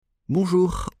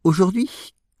Bonjour, aujourd'hui,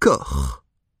 corps.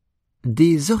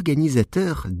 Des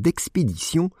organisateurs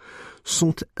d'expéditions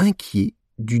sont inquiets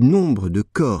du nombre de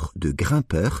corps de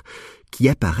grimpeurs qui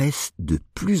apparaissent de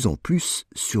plus en plus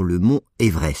sur le mont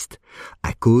Everest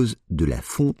à cause de la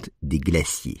fonte des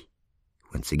glaciers.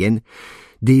 Once again,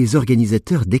 des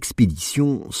organisateurs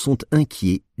d'expéditions sont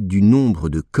inquiets du nombre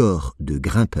de corps de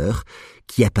grimpeurs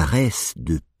qui apparaissent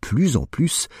de plus en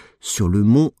plus sur le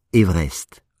mont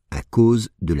Everest à cause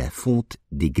de la fonte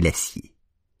des glaciers.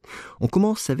 On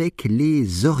commence avec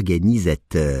les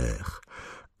organisateurs.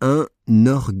 Un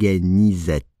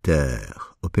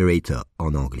organisateur, operator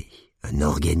en anglais, un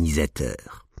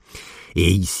organisateur.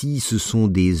 Et ici, ce sont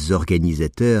des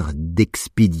organisateurs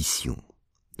d'expéditions.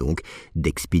 Donc,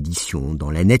 d'expéditions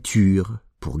dans la nature,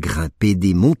 pour grimper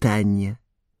des montagnes.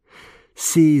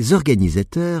 Ces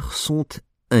organisateurs sont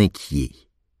inquiets.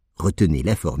 Retenez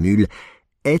la formule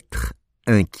 « être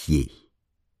inquiet ».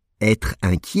 Être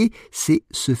inquiet, c'est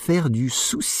se faire du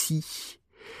souci.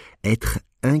 Être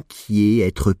inquiet,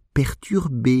 être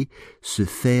perturbé, se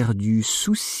faire du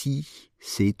souci,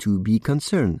 c'est to be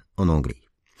concerned en anglais.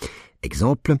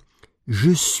 Exemple,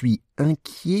 je suis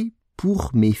inquiet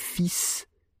pour mes fils.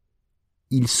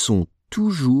 Ils sont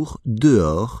toujours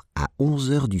dehors à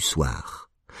 11h du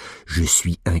soir. Je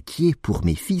suis inquiet pour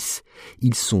mes fils.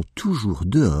 Ils sont toujours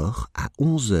dehors à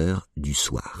 11h du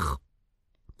soir.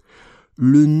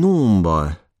 Le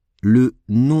nombre,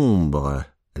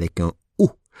 avec un O.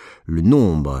 Le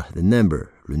nombre, the number.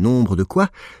 Le nombre de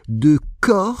quoi? De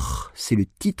corps, c'est le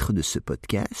titre de ce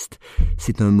podcast.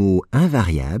 C'est un mot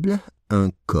invariable,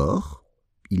 un corps.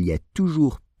 Il y a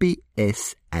toujours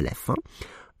PS à la fin.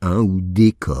 Un ou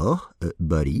des corps,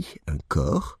 body, un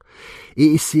corps.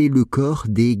 Et c'est le corps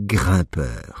des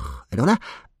grimpeurs. Alors là,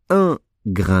 un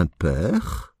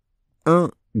grimpeur,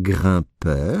 E-U-R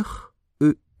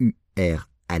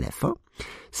à la fin,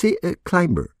 c'est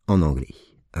climber en anglais,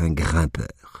 un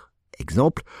grimpeur.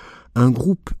 Exemple, un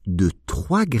groupe de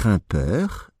 3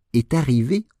 grimpeurs est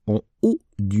arrivé en haut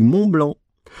du Mont Blanc.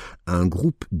 Un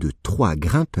groupe de 3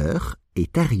 grimpeurs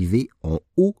est arrivé en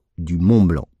haut du Mont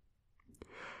Blanc.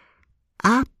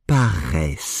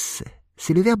 Apparaissent,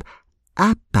 c'est le verbe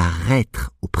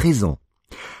apparaître au présent.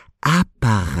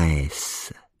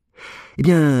 Apparaissent. Eh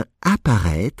bien,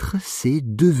 apparaître, c'est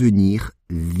devenir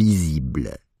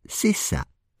visible. C'est ça,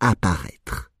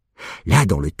 apparaître. Là,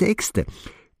 dans le texte,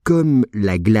 comme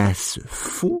la glace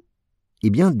fond,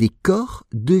 eh bien, des corps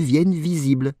deviennent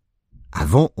visibles.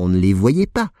 Avant, on ne les voyait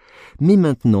pas, mais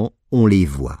maintenant, on les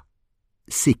voit.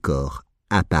 Ces corps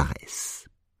apparaissent.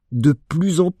 De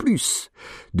plus en plus.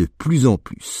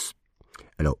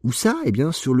 Alors, où ça? Eh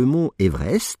bien, sur le mont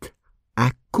Everest,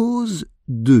 à cause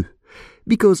de.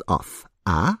 Because of.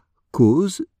 À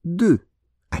cause de.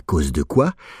 À cause de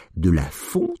quoi? De la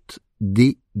fonte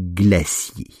des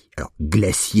glaciers. Alors,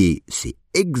 glacier, c'est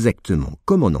exactement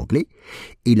comme en anglais.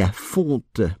 Et la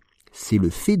fonte, c'est le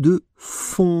fait de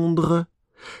fondre.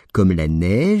 Comme la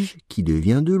neige qui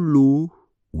devient de l'eau.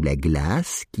 Ou la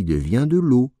glace qui devient de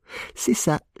l'eau. C'est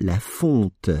ça, la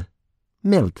fonte.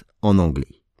 Melt en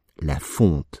anglais. La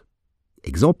fonte.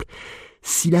 Exemple,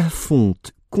 si la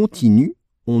fonte continue,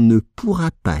 on ne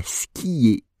pourra pas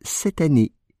skier cette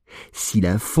année. Si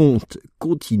la fonte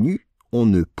continue, on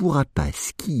ne pourra pas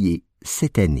skier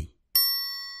cette année.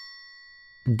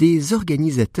 Des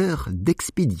organisateurs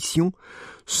d'expéditions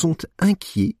sont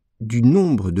inquiets du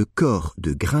nombre de corps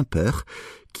de grimpeurs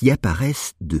qui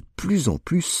apparaissent de plus en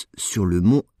plus sur le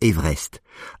mont Everest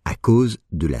à cause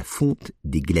de la fonte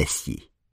des glaciers.